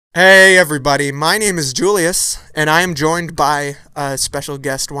Hey everybody, my name is Julius, and I am joined by a special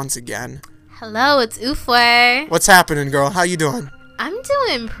guest once again. Hello, it's Ufwe. What's happening, girl? How you doing? I'm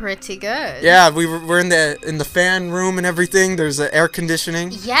doing pretty good. Yeah, we're in the fan room and everything. There's air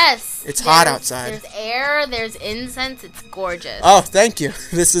conditioning. Yes. It's hot outside. There's air, there's incense, it's gorgeous. Oh, thank you.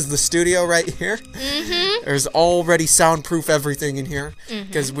 This is the studio right here. Mm-hmm. There's already soundproof everything in here,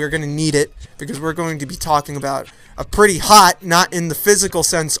 because we're going to need it, because we're going to be talking about a pretty hot, not in the physical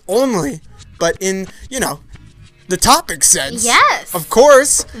sense only, but in, the topic sense. Yes. Of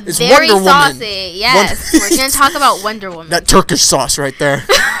course. It's Very Wonder Woman. saucy. Yes. We're going to talk about Wonder Woman. That Turkish sauce right there.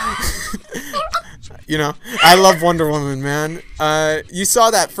 I love Wonder Woman, man. You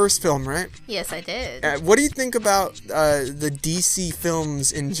saw that first film, right? Yes, I did. What do you think about the DC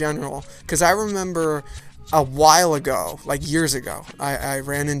films in general? Because I remember a while ago, like years ago, I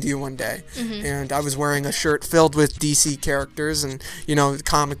ran into you one day, and I was wearing a shirt filled with DC characters and,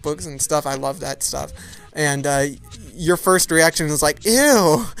 comic books and stuff. I love that stuff. And your first reaction was like,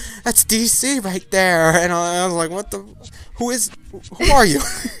 ew, that's DC right there. And I was like, who are you?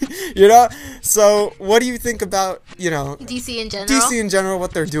 So what do you think about, DC in general? DC in general,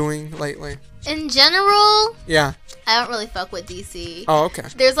 what they're doing lately? In general, Yeah. I don't really fuck with DC. Oh, okay.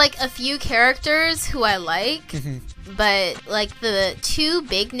 There's like a few characters who I like, but like the two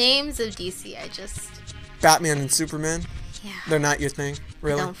big names of DC, I just... Batman and Superman? Yeah. They're not your thing?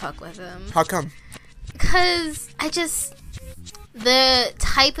 Really? I don't fuck with them. How come? Because the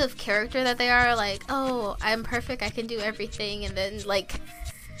type of character that they are, like, oh, I'm perfect, I can do everything, and then, like,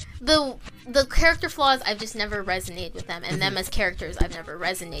 the character flaws, I've just never resonated with them, and them as characters, I've never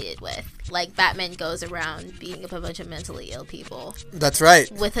resonated with. Like, Batman goes around beating up a bunch of mentally ill people. That's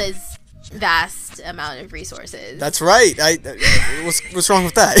right. With his vast amount of resources. That's right. What's wrong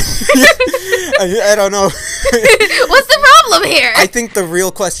with that? I don't know. What's the problem here? I think the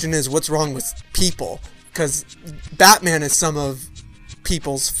real question is what's wrong with people, because Batman is some of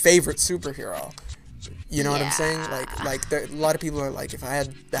people's favorite superhero. You know what I'm saying? A lot of people are like, if I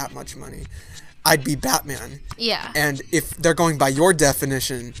had that much money, I'd be Batman. Yeah. And if they're going by your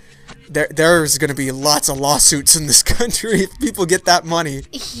definition, there's going to be lots of lawsuits in this country if people get that money.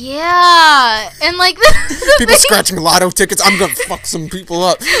 Yeah. And like people scratching lotto tickets. I'm going to fuck some people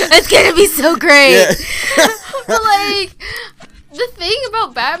up. It's going to be so great. Yeah. But like, the thing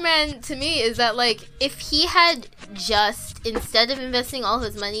about Batman to me is that, like, if he had just, instead of investing all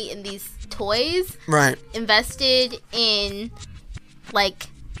his money in these toys, right, invested in, like,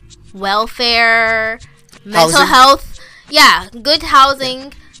 welfare, mental health, good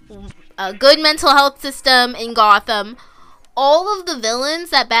housing, a good mental health system in Gotham, all of the villains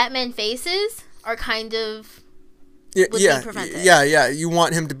that Batman faces are kind of would be prevented. Yeah. You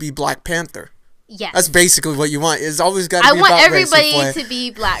want him to be Black Panther. Yes. That's basically what you want. It's always got to be about I want everybody to be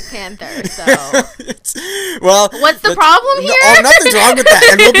Black Panther, so... Well... What's the problem here? Oh, nothing's wrong with that.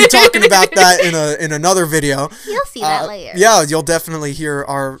 And we'll be talking about that in another video. You'll see that later. Yeah, you'll definitely hear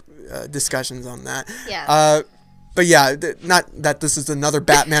our discussions on that. Yeah. But yeah, not that this is another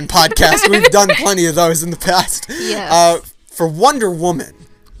Batman podcast. We've done plenty of those in the past. Yes. For Wonder Woman.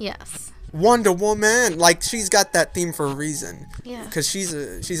 Yes. Wonder Woman, like, she's got that theme for a reason. Yeah. Because she's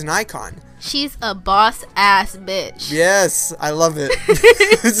an icon. She's a boss ass bitch. Yes, I love it.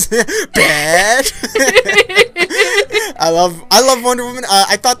 Bad. I love Wonder Woman.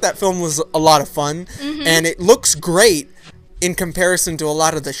 I thought that film was a lot of fun, and it looks great in comparison to a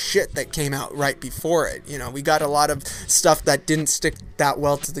lot of the shit that came out right before it. We got a lot of stuff that didn't stick that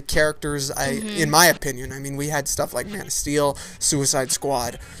well to the characters, in my opinion. I mean, we had stuff like Man of Steel, Suicide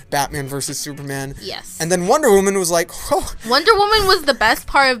Squad, Batman vs. Superman. Yes. And then Wonder Woman was like, oh. Wonder Woman was the best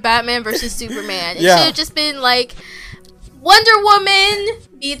part of Batman vs. Superman. It Yeah. should have just been like, Wonder Woman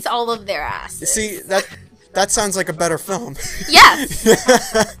beats all of their asses. See, that sounds like a better film. Yes.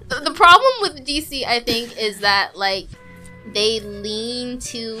 The problem with DC, I think, is that, like, they lean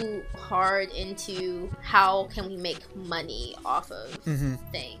too hard into how can we make money off of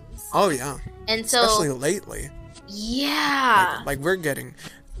things. Oh, yeah. And so... Especially lately. Yeah. Like we're getting...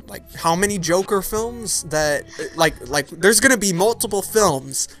 Like, how many Joker films that... Like there's gonna be multiple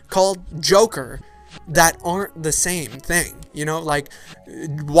films called Joker that aren't the same thing. Like,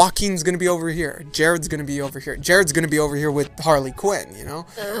 Joaquin's gonna be over here. Jared's gonna be over here. Jared's gonna be over here with Harley Quinn,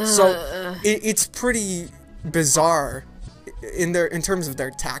 So, it's pretty bizarre in terms of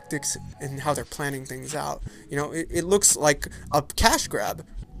their tactics and how they're planning things out. It looks like a cash grab,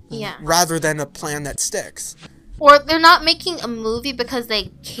 rather than a plan that sticks. Or they're not making a movie because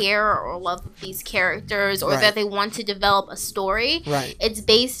they care or love these characters, or that they want to develop a story. Right. It's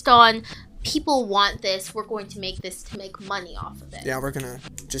based on people want this. We're going to make this to make money off of it. Yeah, we're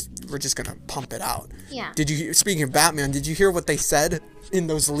just gonna pump it out. Yeah. Speaking of Batman, did you hear what they said in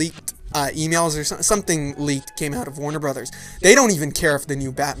those leaked emails or something leaked came out of Warner Brothers? They don't even care if the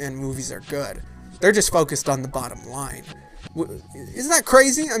new Batman movies are good. They're just focused on the bottom line. Isn't that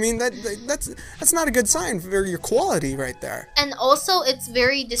crazy? I mean, that's not a good sign for your quality right there. And also, it's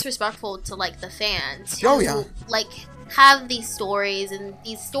very disrespectful to like the fans. Oh yeah. Like have these stories, and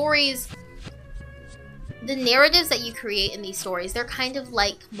these stories, the narratives that you create in these stories, they're kind of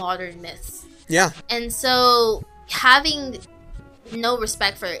like modern myths. Yeah. And so having no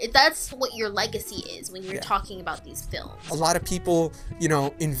respect for it, that's what your legacy is when you're talking about these films. A lot of people,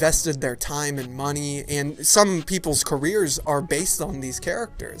 invested their time and money, and some people's careers are based on these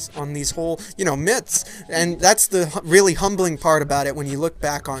characters, on these whole, myths. And that's the really humbling part about it when you look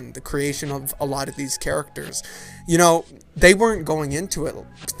back on the creation of a lot of these characters. They weren't going into it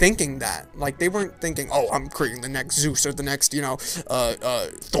thinking that. Like, they weren't thinking, oh, I'm creating the next Zeus or the next,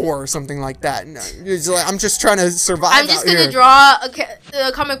 Thor or something like that. No, it's like, I'm just trying to survive. I'm just going to draw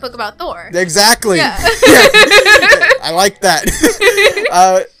a comic book about Thor. Exactly. Yeah. I like that.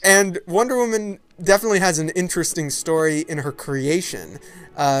 And Wonder Woman definitely has an interesting story in her creation,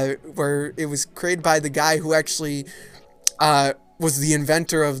 where it was created by the guy who actually was the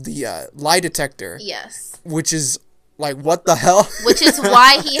inventor of the lie detector. Yes. Which is like, what the hell? Which is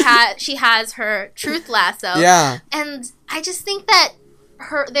why she has her truth lasso. Yeah. And I just think that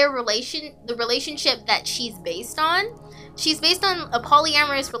the relationship that she's based on a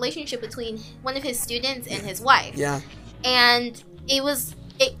polyamorous relationship between one of his students and his wife. Yeah. And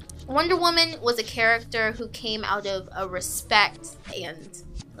Wonder Woman was a character who came out of a respect and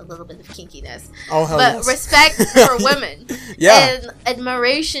a little bit of kinkiness. Oh, hell but yes. Respect for women. Yeah. And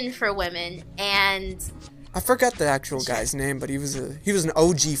admiration for women. And I forgot the actual guy's name, but he was an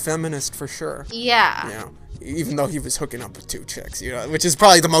OG feminist for sure. Yeah. Even though he was hooking up with 2 chicks, which is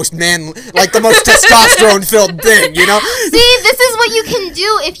probably the most testosterone-filled thing, See, this is what you can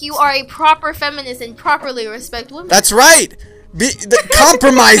do if you are a proper feminist and properly respect women. That's right. The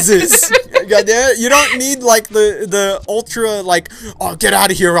compromises. You don't need the ultra oh, get out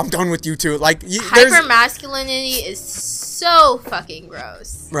of here, I'm done with you two. Hyper masculinity is so fucking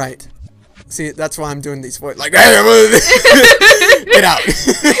gross. Right. See, that's why I'm doing these voices. Get out.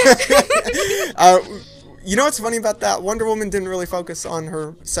 What's funny about that? Wonder Woman didn't really focus on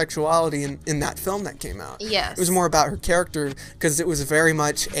her sexuality in that film that came out. Yes. It was more about her character, because it was very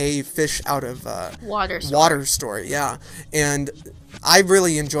much a fish out of water story. Yeah. And I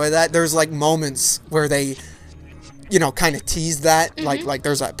really enjoy that. There's moments where they kind of tease that. Mm-hmm. Like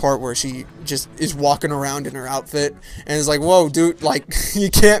there's that part where she just is walking around in her outfit, and it's like, whoa, dude, you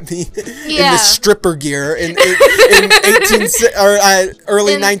can't be in this stripper gear in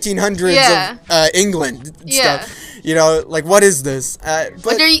early 1900s of England stuff. What is this?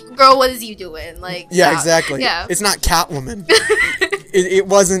 Girl, what is you doing? Yeah, exactly. Yeah. It's not Catwoman. it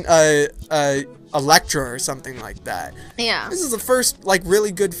wasn't a Elektra or something like that. Yeah. This is the first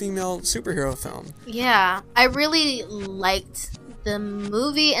really good female superhero film. Yeah. I really liked the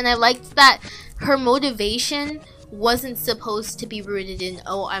movie, and I liked that her motivation wasn't supposed to be rooted in,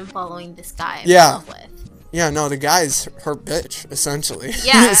 oh, I'm following this guy I'm in love with. Yeah, no, the guy's her bitch, essentially.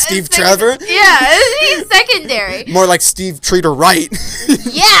 Yeah. Steve Trevor? Yeah, he's secondary. More like Steve Treat Her Right.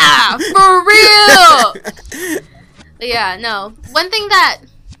 Yeah, for real! Yeah, no. One thing that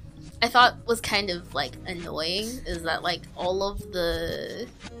I thought was kind of annoying is that all of the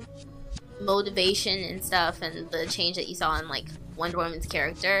motivation and stuff and the change that you saw in Wonder Woman's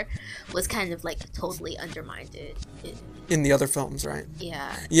character was kind of totally undermined in the other films, right?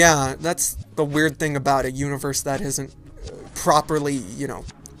 Yeah. Yeah, that's the weird thing about a universe that isn't properly,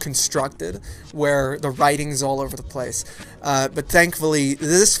 constructed, where the writing's all over the place. But thankfully,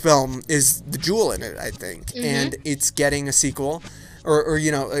 this film is the jewel in it, I think, Mm-hmm. and it's getting a sequel. Or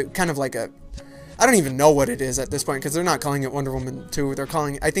kind of I don't even know what it is at this point, because they're not calling it Wonder Woman 2. They're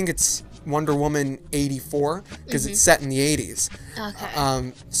calling it, I think it's Wonder Woman 84, because it's set in the 80s.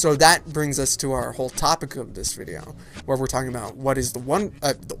 Okay. So that brings us to our whole topic of this video, where we're talking about what is the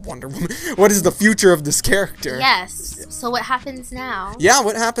Wonder Woman, what is the future of this character? Yes. So what happens now? Yeah,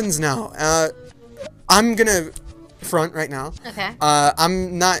 what happens now? I'm gonna front right now. Okay.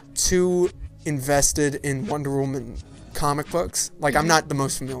 I'm not too invested in Wonder Woman comic books. I'm not the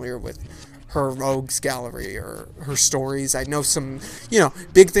most familiar with her rogues gallery or her stories. I know some,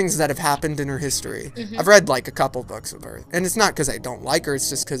 big things that have happened in her history. Mm-hmm. I've read a couple books of her, and it's not because I don't like her. It's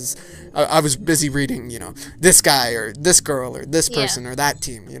just because I was busy reading, this guy or this girl or this person or that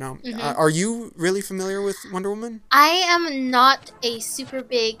team. Mm-hmm. Are you really familiar with Wonder Woman? I am not a super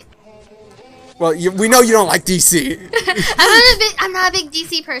big Well, we know you don't like DC. I'm not a big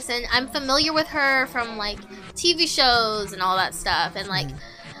DC person. I'm familiar with her from like TV shows and all that stuff, and like,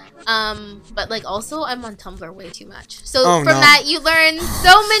 but like also I'm on Tumblr way too much. So that you learn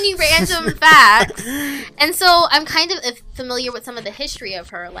so many random facts, and so I'm kind of familiar with some of the history of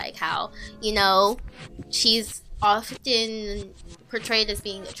her, like how she's often portrayed as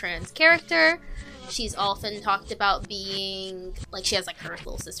being a trans character. She's often talked about being like she has like her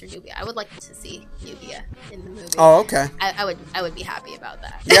little sister Nubia. I would like to see Nubia in the movie. Oh, okay. I would be happy about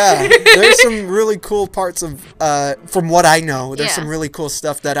that. Yeah, there's some really cool parts of from what I know. There's some really cool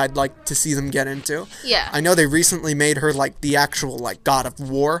stuff that I'd like to see them get into. Yeah. I know they recently made her like the actual like God of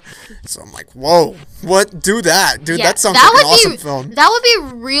War, so I'm like, whoa, what? Do that, dude. That sounds like an awesome film. That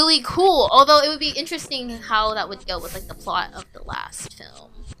would be really cool. Although it would be interesting how that would go with like the plot of the last film.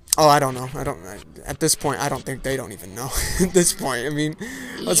 Oh, I don't know. At this point, I don't think they don't even know. At this point, I mean,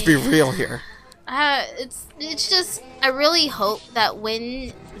 let's be real here. It's just I really hope that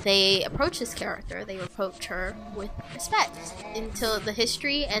when they approach this character, they approach her with respect into the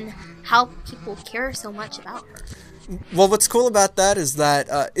history and how people care so much about her. Well, what's cool about that is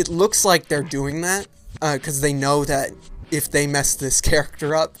that it looks like they're doing that because they know that if they mess this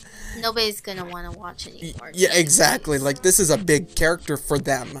character up, nobody's gonna want to watch anymore. Yeah, exactly. Like, this is a big character for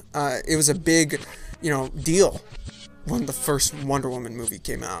them. It was a big, deal when the first Wonder Woman movie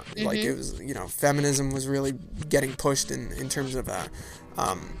came out. Like, it was, feminism was really getting pushed in terms of,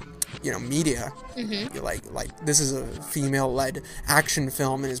 media. Like this is a female-led action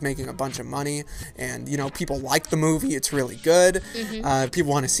film and is making a bunch of money. And, people like the movie. It's really good.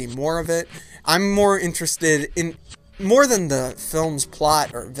 People want to see more of it. I'm more interested in... More than the film's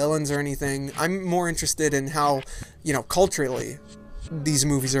plot or villains or anything, I'm more interested in how, culturally these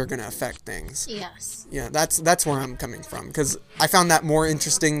movies are going to affect things. Yes. Yeah, that's where I'm coming from, because I found that more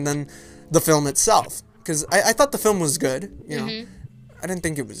interesting than the film itself, because I thought the film was good, I didn't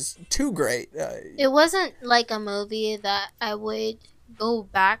think it was too great. It wasn't like a movie that I would go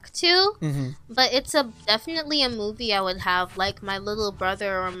back to, but it's definitely a movie I would have, like, my little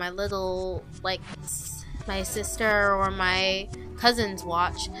brother or my little, like... my sister or my cousins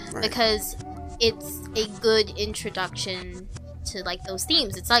watch, because it's a good introduction to like those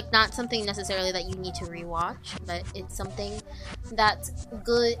themes. It's like not something necessarily that you need to rewatch, but it's something that's a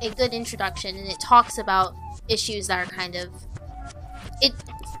good introduction, and it talks about issues that are kind of it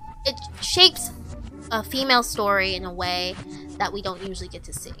shapes a female story in a way that we don't usually get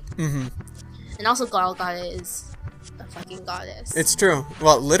to see. And also Gal Gadot is a fucking goddess. It's true.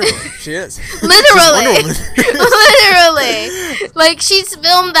 Well, literally, she is. Literally. Literally. Like, she's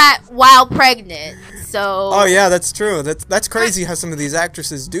filmed that while pregnant, so... Oh, yeah, that's true. That's crazy how some of these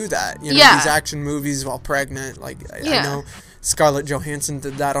actresses do that. These action movies while pregnant. Like, I know Scarlett Johansson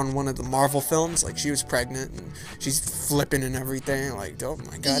did that on one of the Marvel films. Like, she was pregnant, and she's flipping and everything. Like, oh,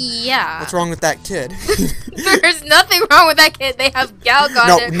 my God. Yeah. What's wrong with that kid? There's nothing wrong with that kid. They have Gal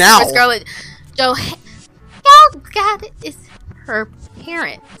Gadot. No, now. Scarlett Johansson. Gal Gadot is her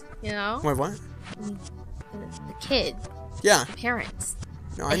parent, Wait, what? The kid. Yeah. The parents.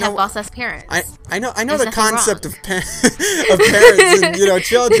 No, they have boss-ass parents. I know the concept of parents and,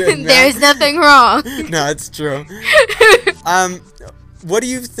 children. There's nothing wrong. No, it's true. What do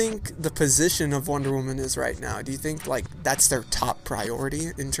you think the position of Wonder Woman is right now? Do you think, like, that's their top priority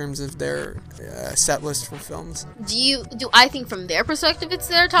in terms of their set list for films? Do I think from their perspective it's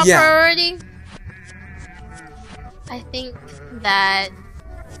their top priority? I think that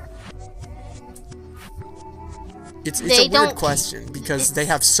it's a weird question because they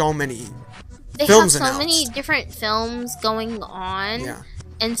have so many films announced. They have so many different films going on. Yeah.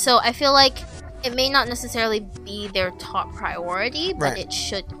 And so I feel like it may not necessarily be their top priority, but it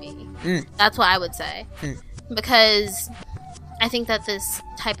should be. That's what I would say. Because I think that this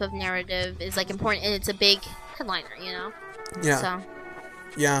type of narrative is like important, and it's a big headliner, Yeah. So.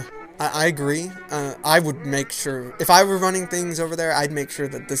 Yeah. I agree. I would make sure, if I were running things over there, I'd make sure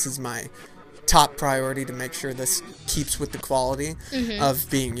that this is my top priority, to make sure this keeps with the quality of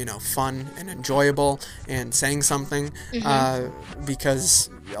being, fun and enjoyable and saying something.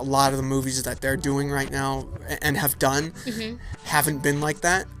 Because a lot of the movies that they're doing right now and have done haven't been like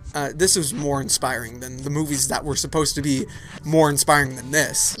that. This is more inspiring than the movies that were supposed to be more inspiring than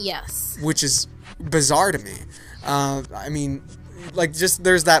this. Yes. Which is bizarre to me. I mean... Like, just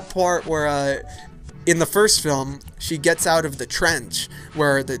there's that part where in the first film she gets out of the trench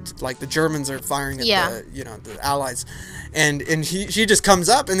where the Germans are firing at the Allies, and she just comes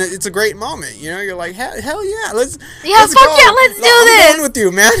up, and it's a great moment. You're like, hell yeah, let's go. Let's do this. I'm going with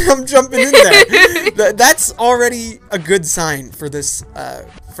you, man. I'm jumping in there. That's already a good sign for this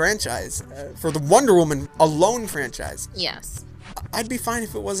franchise, for the Wonder Woman alone franchise, Yes. I'd be fine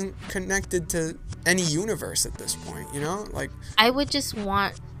if it wasn't connected to any universe at this point, you know? Like, I would just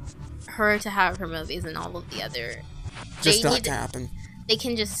want her to have her movies and all of the other. just not to happen. They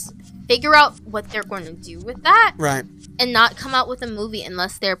can just figure out what they're going to do with that. Right. And not come out with a movie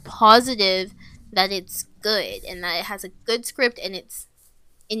unless they're positive that it's good and that it has a good script and it's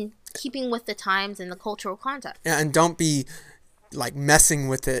in keeping with the times and the cultural context. Yeah, and don't be, like, messing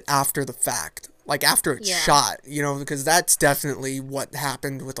with it after the fact. Like, after it's shot, you know, because that's definitely what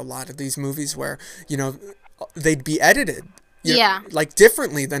happened with a lot of these movies where, you know, they'd be edited. You know, like,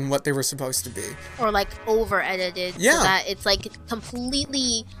 differently than what they were supposed to be. Or, like, over-edited. Yeah. So that it's, like,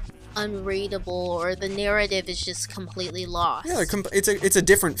 completely unreadable or the narrative is just completely lost. Yeah, it's a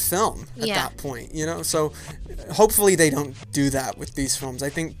different film at that point, you know? So, hopefully they don't do that with these films. I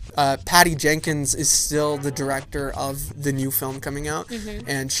think Patty Jenkins is still the director of the new film coming out,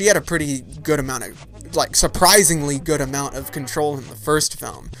 and she had a pretty good amount of, like, surprisingly good amount of control in the first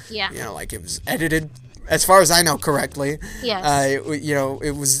film. Yeah. You know, like, it was edited, as far as I know, correctly. Yes. You know,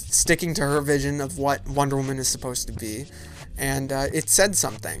 it was sticking to her vision of what Wonder Woman is supposed to be, and it said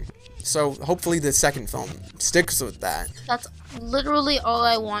something. So hopefully the second film sticks with that. That's literally all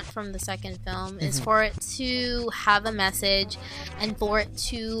I want from the second film is for it to have a message and for it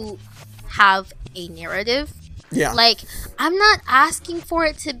to have a narrative. Yeah. Like, I'm not asking for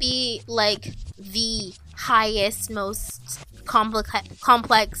it to be, like, the highest, most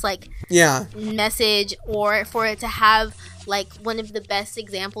complex like, message, or for it to have, like, one of the best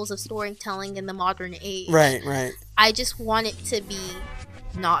examples of storytelling in the modern age. Right, right. I just want it to be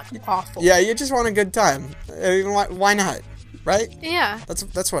not awful. Yeah, you just want a good time. I mean, why not? Right? Yeah.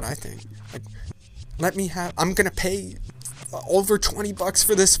 That's what I think. Like, I'm gonna pay over $20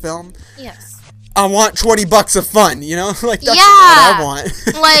 for this film. Yes. I want $20 of fun, you know? Like, that's what I want.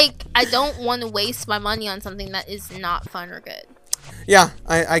 Like, I don't want to waste my money on something that is not fun or good. Yeah,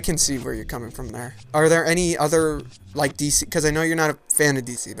 I can see where you're coming from there. Are there any other, like, DC, because I know you're not a fan of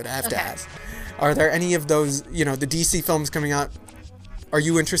DC, but I have to ask. Are there any of those, you know, the DC films coming out, are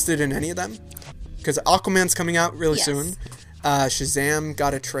you interested in any of them? Because Aquaman's coming out really soon. Shazam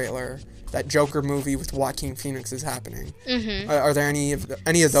got a trailer. That Joker movie with Joaquin Phoenix is happening. Are there any of those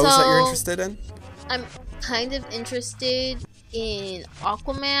that you're interested in? I'm kind of interested in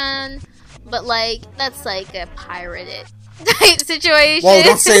Aquaman, but, like, that's like a pirated type situation. Whoa,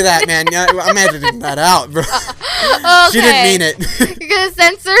 don't say that, man. I'm editing that out, bro. Okay. She didn't mean it. You're gonna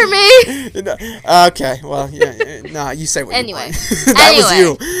censor me? Okay, well, nah, you say what you want. That was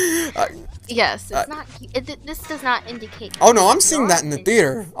you. Yes, it's not. This does not indicate. Oh no, I'm seeing that in the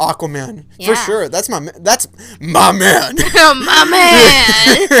theater. Aquaman, for sure. That's my man. My man.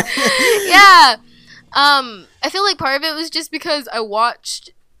 Yeah. I feel like part of it was just because I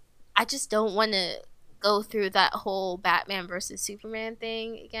just don't want to go through that whole Batman versus Superman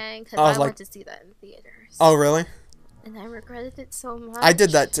thing again, because I went to see that in theaters. Oh really? And I regretted it so much. I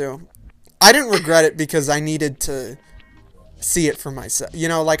did that too. I didn't regret it because I needed to see it for myself, you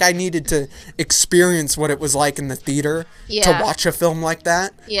know, like I needed to experience what it was like in the theater to watch a film like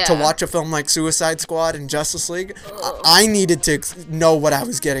that, to watch a film like Suicide Squad and Justice League. I needed to know what I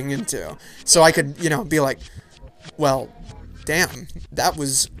was getting into so I could, you know, be like, well, damn, that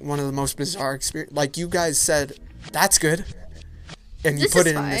was one of the most bizarre experiences. Like, you guys said, that's good, and you put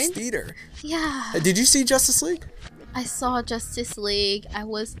it in this theater. Yeah. Did you see Justice League? I saw Justice League. I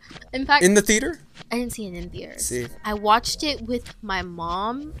was, in fact, in the theater? I didn't see it in theaters. See. I watched it with my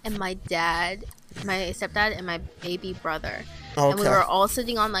mom and my dad, my stepdad, and my baby brother. Okay. And we were all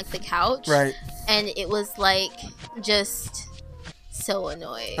sitting on, like, the couch. Right. And it was, like, just so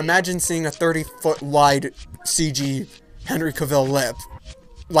annoying. Imagine seeing a 30-foot wide CG Henry Cavill lip.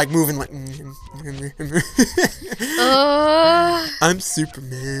 Like, moving like... I'm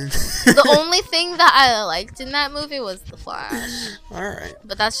Superman. The only thing that I liked in that movie was the Flash. Alright.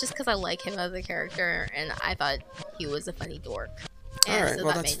 But that's just because I like him as a character, and I thought he was a funny dork. And Alright, so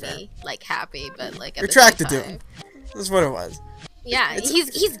well, that that's made me, like, happy, but, like, at you're the same attracted to time, him. That's what it was. Yeah,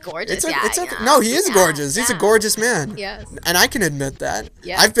 he's gorgeous. No, he is gorgeous. He's a gorgeous man. Yes. And I can admit that.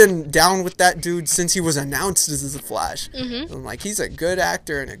 Yeah. I've been down with that dude since he was announced as the Flash. Mm-hmm. I'm like, he's a good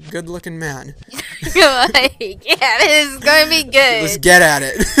actor and a good-looking man. Like, yeah, this is going to be good. Let's get at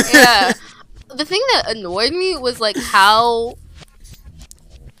it. Yeah. The thing that annoyed me was, like, how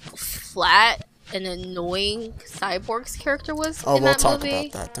flat and annoying Cyborg's charactor was in that movie. We'll talk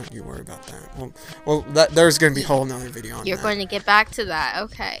about that. Don't you worry about that. Well, there's going to be a whole nother video on that. You're going to get back to that.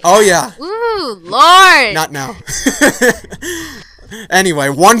 Okay. Oh, yeah. Ooh, Lord. Not now. Anyway,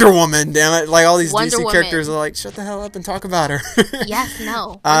 Wonder Woman, damn it. Like, all these Wonder DC Woman. characters are like, shut the hell up and talk about her. Yes,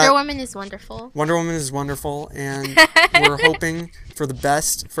 no. Wonder Woman is wonderful. Wonder Woman is wonderful, and we're hoping for the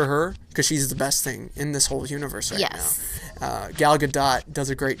best for her, because she's the best thing in this whole universe right now. Gal Gadot does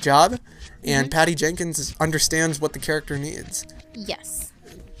a great job, and Patty Jenkins understands what the character needs. Yes.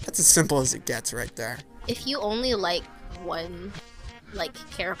 That's as simple as it gets right there. If you only like one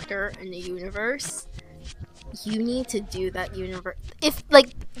character in the universe, you need to do that universe. If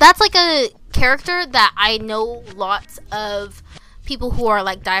that's like a character that I know lots of people who are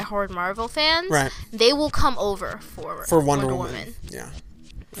like diehard Marvel fans, right? They will come over for Wonder Woman. Yeah.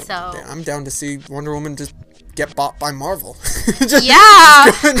 So yeah, I'm down to see Wonder Woman just get bought by Marvel.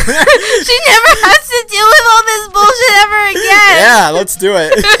 Yeah. She never has to deal with all this bullshit ever again. Yeah, let's do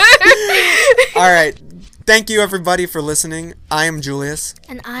it. All right. Thank you, everybody, for listening. I am Julius.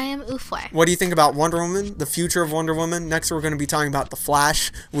 And I am Ufwe. What do you think about Wonder Woman, the future of Wonder Woman? Next, we're going to be talking about The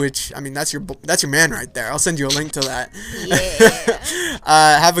Flash, which, I mean, that's your man right there. I'll send you a link to that.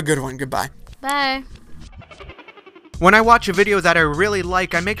 Yeah. Have a good one. Goodbye. Bye. When I watch a video that I really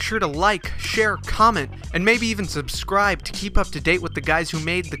like, I make sure to like, share, comment, and maybe even subscribe to keep up to date with the guys who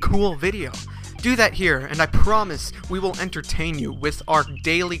made the cool video. Do that here, and I promise we will entertain you with our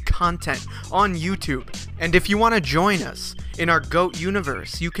daily content on YouTube. And if you want to join us in our GOAT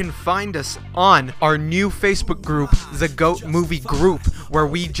universe, you can find us on our new Facebook group, the GOAT Movie Group, where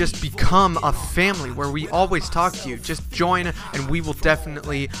we just become a family, where we always talk to you. Just join, and we will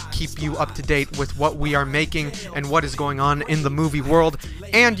definitely keep you up to date with what we are making and what is going on in the movie world.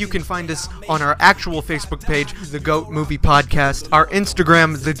 And you can find us on our actual Facebook page, the GOAT Movie Podcast, our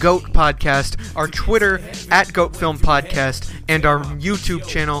Instagram, the GOAT Podcast, our Twitter, at GOAT Film Podcast, and our YouTube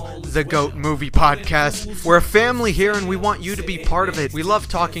channel, the GOAT Movie Podcast. We're a family here, and we want you to be part of it. We love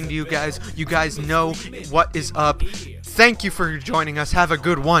talking to you guys. You guys know what is up. Thank you for joining us. Have a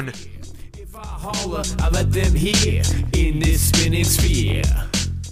good one. If I holler, I let them hear in this spinning sphere.